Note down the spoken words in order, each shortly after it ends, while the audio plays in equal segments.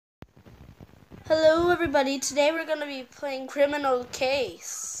Hello everybody, today we're going to be playing Criminal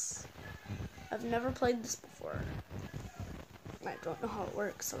Case. I've never played this before. I don't know how it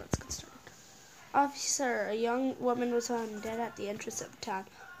works, so let's get started. Officer, a young woman was found dead at the entrance of town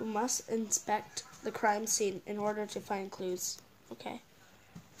who must inspect the crime scene in order to find clues. Okay.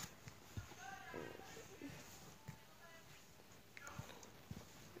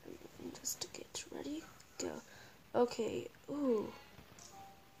 Just to get ready, go. Okay, ooh.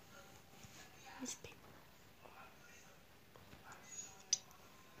 These people.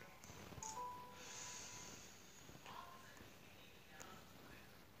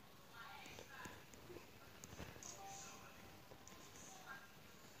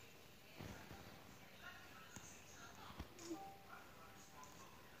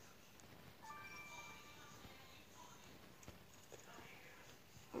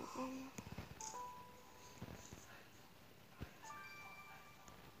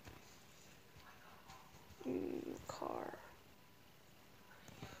 Car.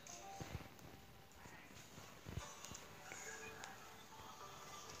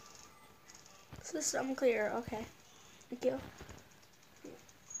 System clear, okay. Thank you.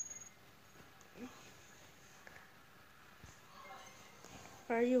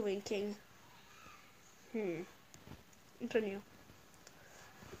 Why are you winking? Continue.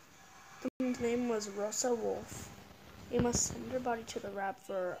 The woman's name was Rosa Wolf. We must send her body to the lab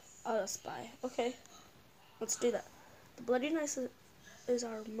for a spy. Okay, let's do that. The bloody knife is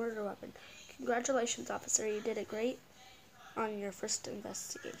our murder weapon. Congratulations, officer. You did it great on your first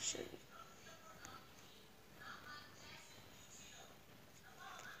investigation.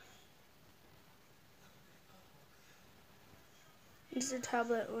 Use the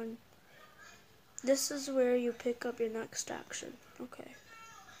tablet when... This is where you pick up your next action. Okay.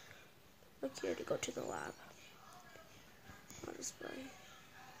 Look here to go to the lab. I'll display.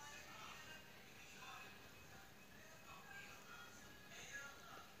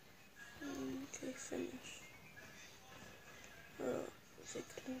 Okay, finish.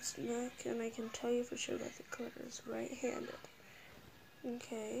 Victim's neck, and I can tell you for sure that the killer is right-handed.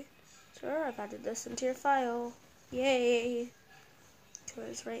 Okay. Sure, I've added this into your file. Yay! Killer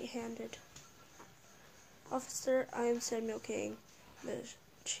is right-handed. Officer, I am Samuel King, the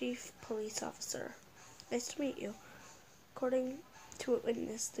chief police officer. Nice to meet you. According to a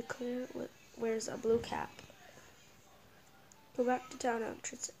witness, the killer wears a blue cap. Go back to town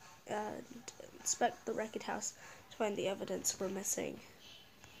entrance and inspect the wrecked house to find the evidence we're missing.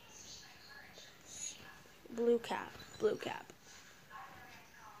 Blue cap, blue cap.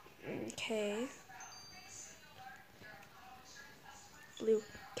 Okay. Blue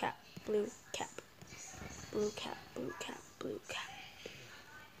cap, blue cap. Blue cap, blue cap, blue cap.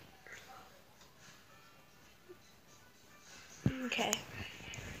 Okay.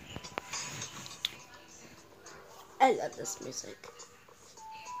 I love this music.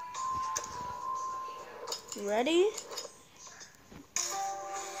 You ready?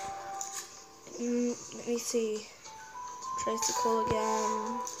 Let me see. Tricycle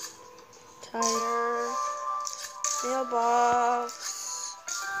again. Tire. Mailbox.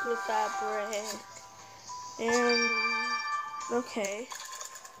 Blue fabric. And okay.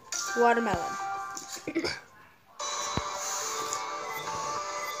 Watermelon.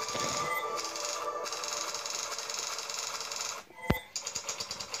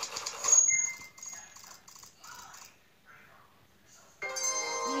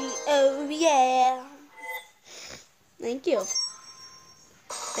 Oh yeah. Thank you.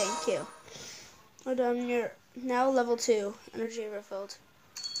 Thank you. Well done. You're now level 2. Energy refilled.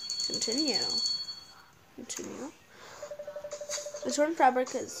 Continue. Continue. The torn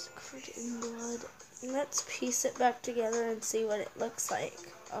fabric is covered in blood. Let's piece it back together and see what it looks like.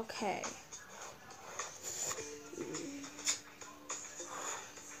 Okay.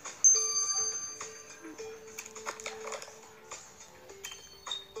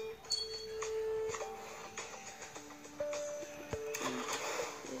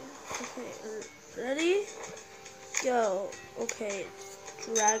 Okay, ready? Go. Okay,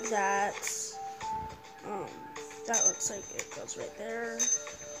 drag that. That looks like it goes right there.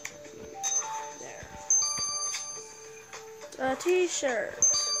 There. A t-shirt.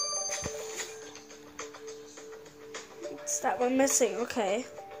 It's that one missing. Okay.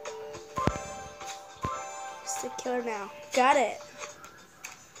 It's the killer now. Got it.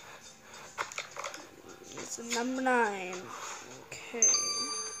 It's a number 9. Okay.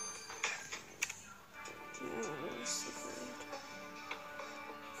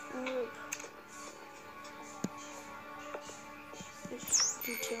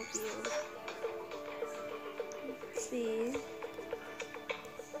 Detail view. Let's see.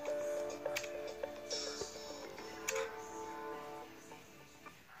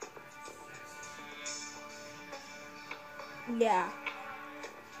 Yeah.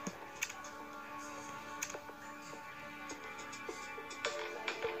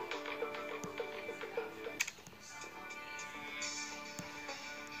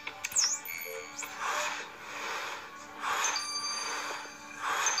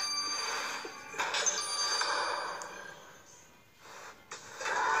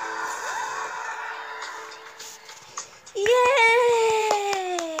 Yay!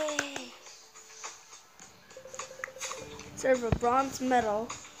 Serve a bronze medal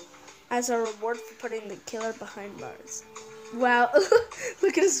as a reward for putting the killer behind bars. Wow,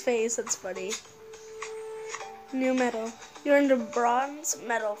 look at his face, that's funny. New medal. You earned a bronze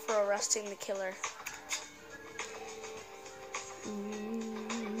medal for arresting the killer.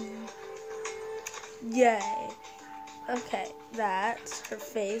 Yay. Okay, that's her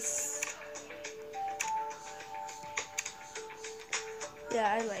face.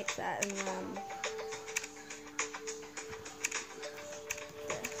 Yeah, I like that. And then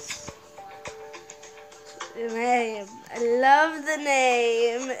this. The name. I love the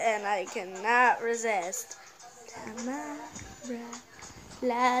name, and I cannot resist. Tamara,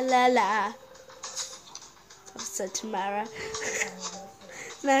 la la la. I said Tamara.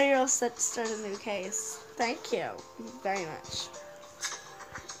 Now you're all set to start a new case. Thank you very much.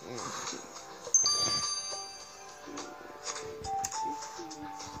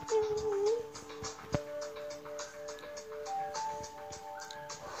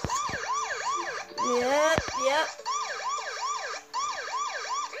 Yep.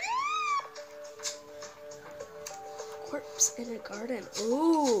 Corpse in a garden.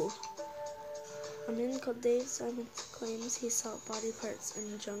 Ooh. A man called Dave Simon claims he saw body parts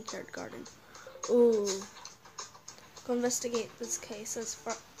in a junkyard garden. Ooh. Go investigate this case as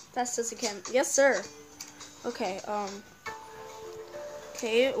fast as you can. Yes, sir. Okay,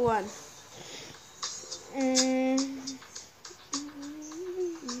 okay, 1.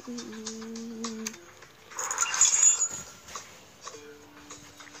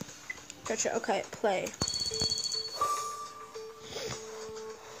 Gotcha, okay, play.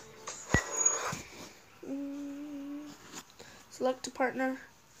 Select a partner.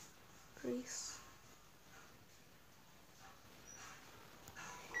 Grace.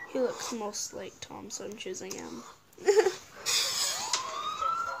 He looks most like Tom, so I'm choosing him.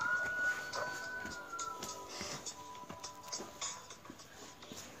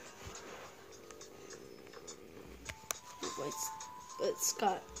 It's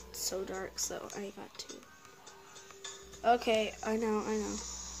got so dark, so I got to. Okay, I know.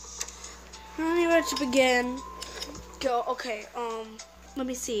 Anywhere to begin. Go, okay, let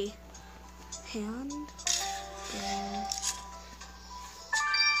me see. Hand.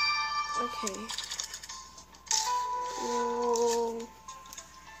 Okay. Oh.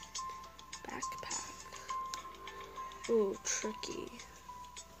 Backpack. Ooh, tricky.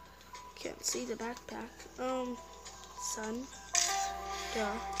 Can't see the backpack. Sun.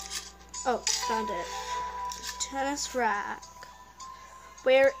 Duh. Oh, found it. Tennis rack.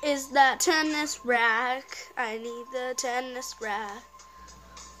 Where is that tennis rack? I need the tennis rack.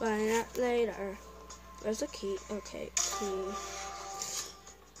 Why not later? There's a key. Okay, key.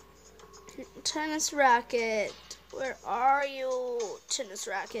 Tennis racket. Where are you? Tennis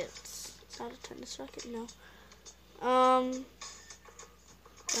rackets. Is that a tennis racket? No. Found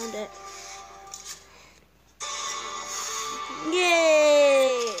it.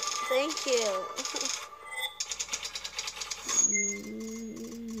 Yay! Thank you.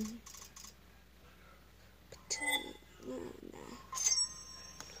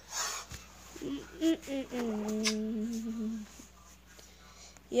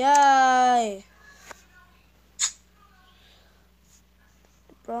 Yay!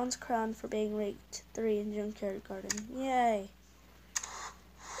 Bronze crown for being ranked 3 in junkyard garden. Yay!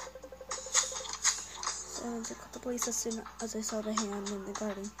 So I called the police as soon as I saw the hand in the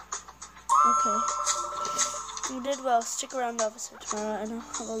garden. Okay. You did well. Stick around, Officer Tamara, and I'll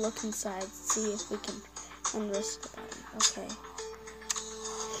have a look inside, see if we can unearth the body. Okay.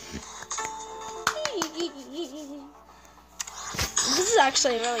 This is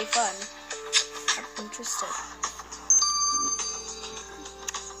actually really fun. I'm interested.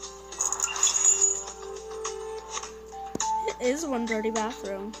 It is one dirty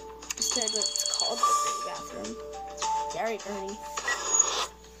bathroom. Instead, it's called the dirty bathroom. It's very dirty.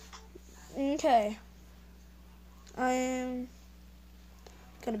 Okay. I'm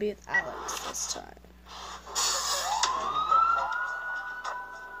gonna be with Alex this time.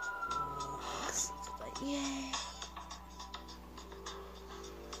 Yay.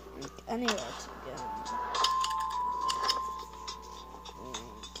 Anywhere to go.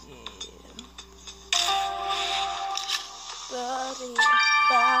 Okay. We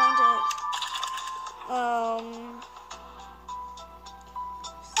found it.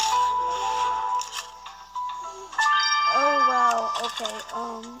 Oh wow. Okay.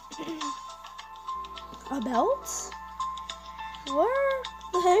 A belt? Where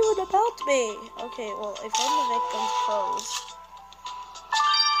the heck would a belt be? Okay. Well, I found the victim's clothes.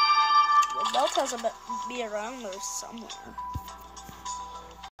 The belt has to be around there somewhere.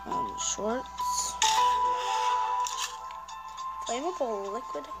 Shorts. Flammable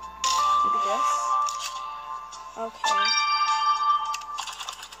liquid. Maybe this. Okay.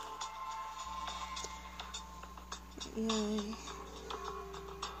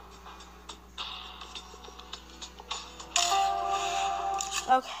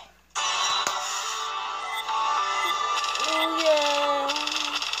 Okay. Oh yeah.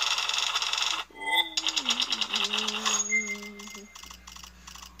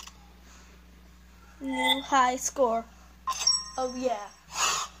 New high score. Oh yeah.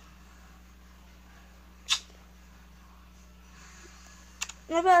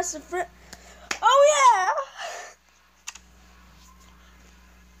 My best friend. Oh yeah.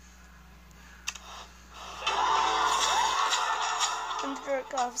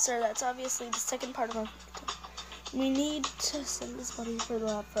 Direct officer. That's obviously the second part of our. We need to send this body for the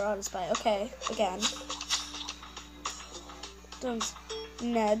lab for auto spy. Okay, again.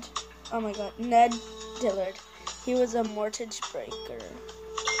 Ned. Oh my god, Ned Dillard. He was a mortgage breaker.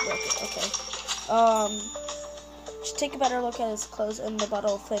 Okay. Should take a better look at his clothes and the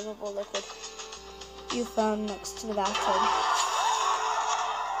bottle of flammable liquid you found next to the bathtub.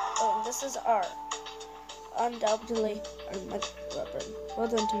 Oh, this is our. Undoubtedly our weapon. Well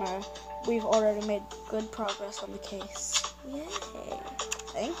done, Tamara. We've already made good progress on the case. Yay.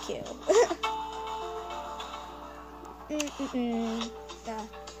 Thank you. Yeah.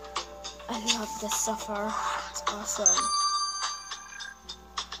 I love this so far. It's awesome.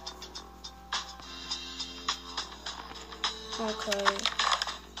 Okay.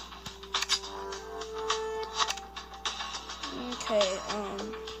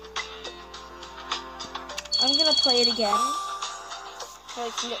 I'm gonna play it again so I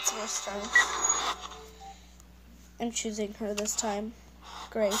can get some more stars. I'm choosing her this time.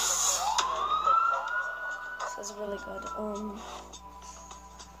 Grace. This is really good.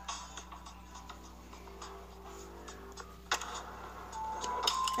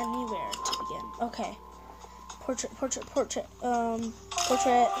 Anywhere to begin. Okay. Portrait. Portrait.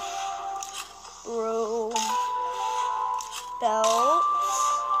 Room. Belt.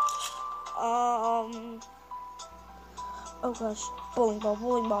 Oh gosh, bowling ball.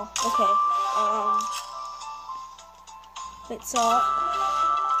 Okay. Wait, so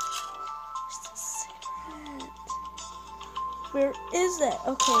where is it?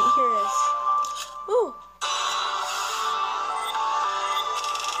 Okay, here it is. Ooh.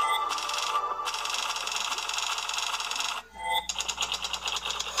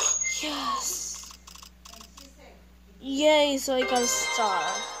 Yes. Yay, so I got a star.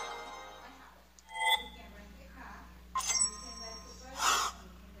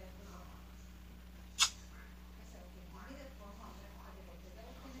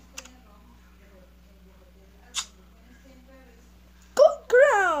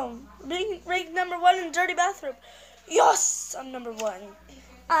 Ranked number 1 in dirty bathroom. Yes, I'm number 1.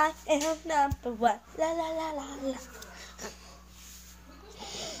 I am number 1. La la la la la.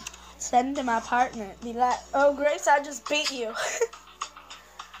 Send to my partner. Be like, oh Grace, I just beat you.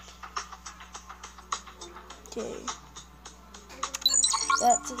 Okay.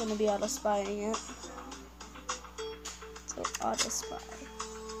 That's gonna be auto spying it. So auto spy.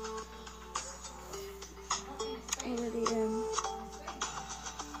 Already in.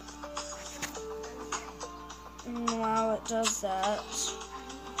 Wow, it does that.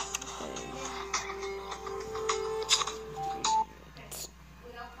 Okay.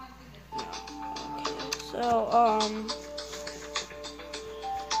 So,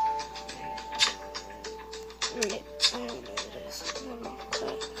 wait, I don't know what it is.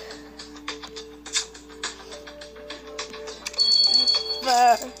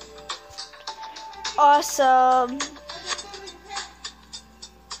 But awesome.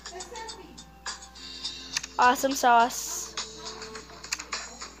 Awesome sauce.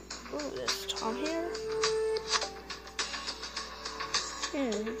 Ooh, there's Tom here.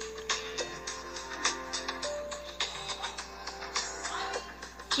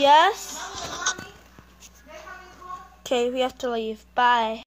 Yes? Okay, we have to leave. Bye.